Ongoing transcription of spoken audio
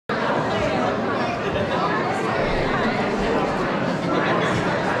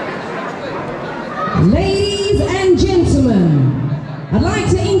Ladies and gentlemen, I'd like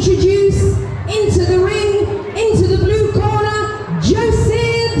to introduce into the ring, into the blue corner,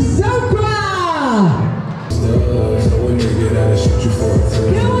 Josph Zokra.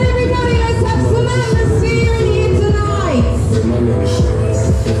 Come on everybody, let's have some atmosphere in here tonight.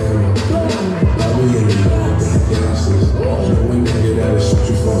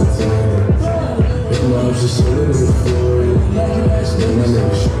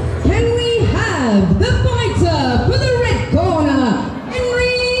 Can we have the fighter for the red corner,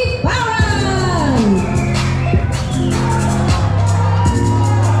 Farren?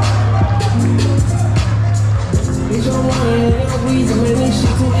 It's your wine, no reason, man, this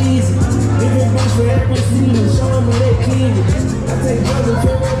shit too easy. Different bitch for every season, showing me that cleavage. I take drugs and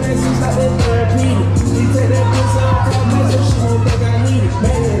feel real nice, it's like that therapeutic. She take that piss out, call me, so she don't think I need it.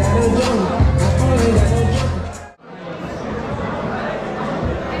 Man, I don't jump, I ain't got no jump.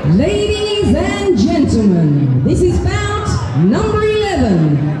 Ladies and gentlemen, this is bout number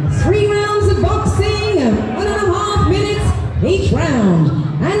 11. 3 rounds of boxing, 1.5 minutes each round.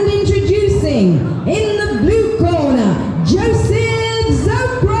 And introducing, in the blue corner, Josph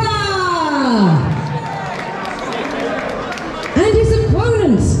Zokra. And his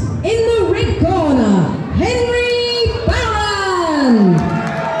opponent, in the red corner, Farren.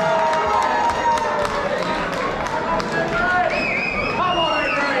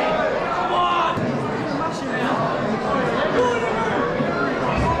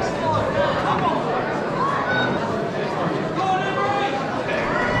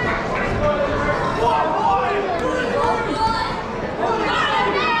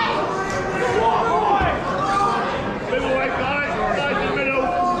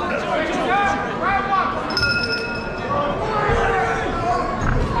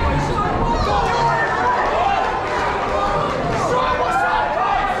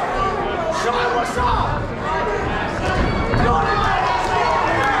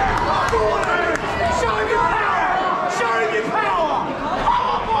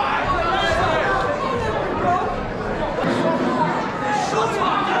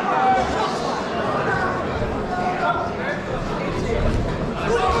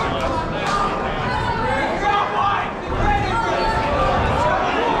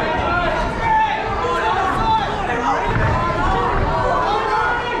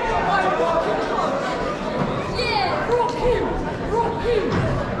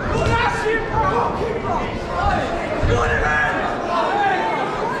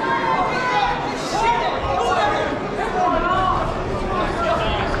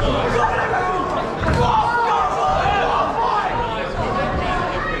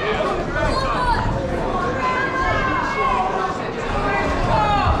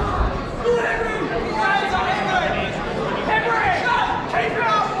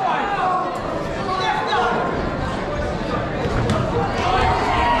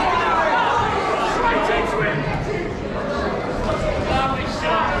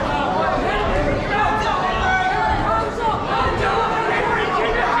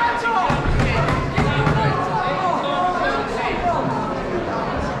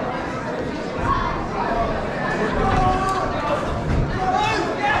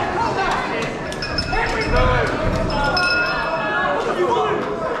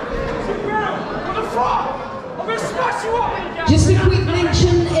 Just a quick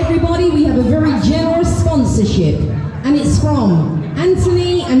mention, everybody, we have a very generous sponsorship, and it's from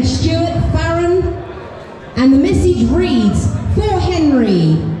Anthony and Stuart Farren, and the message reads, for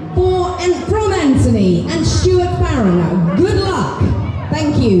Henry, from Anthony and Stuart Farren. Now, good luck.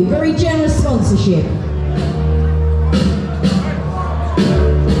 Thank you. Very generous sponsorship.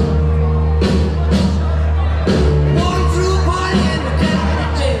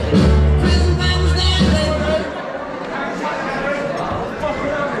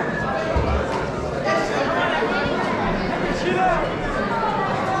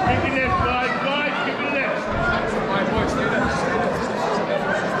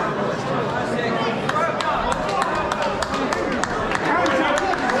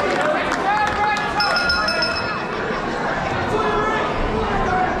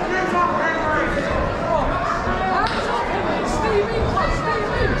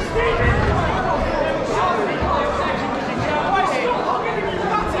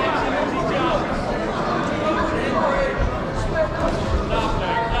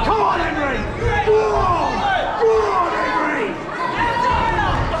 Come on, Henry!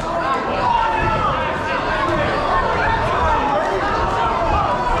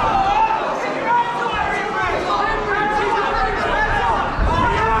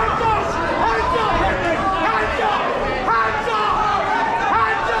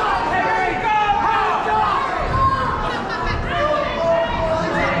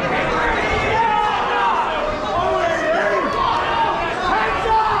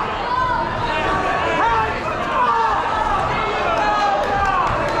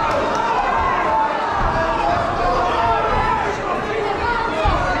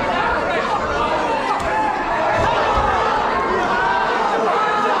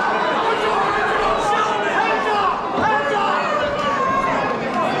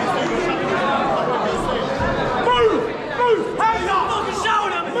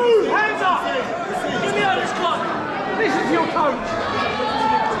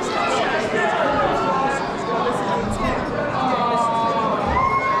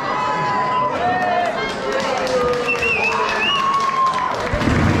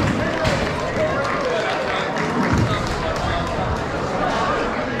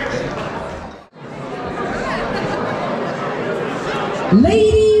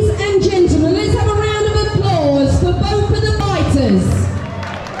 Ladies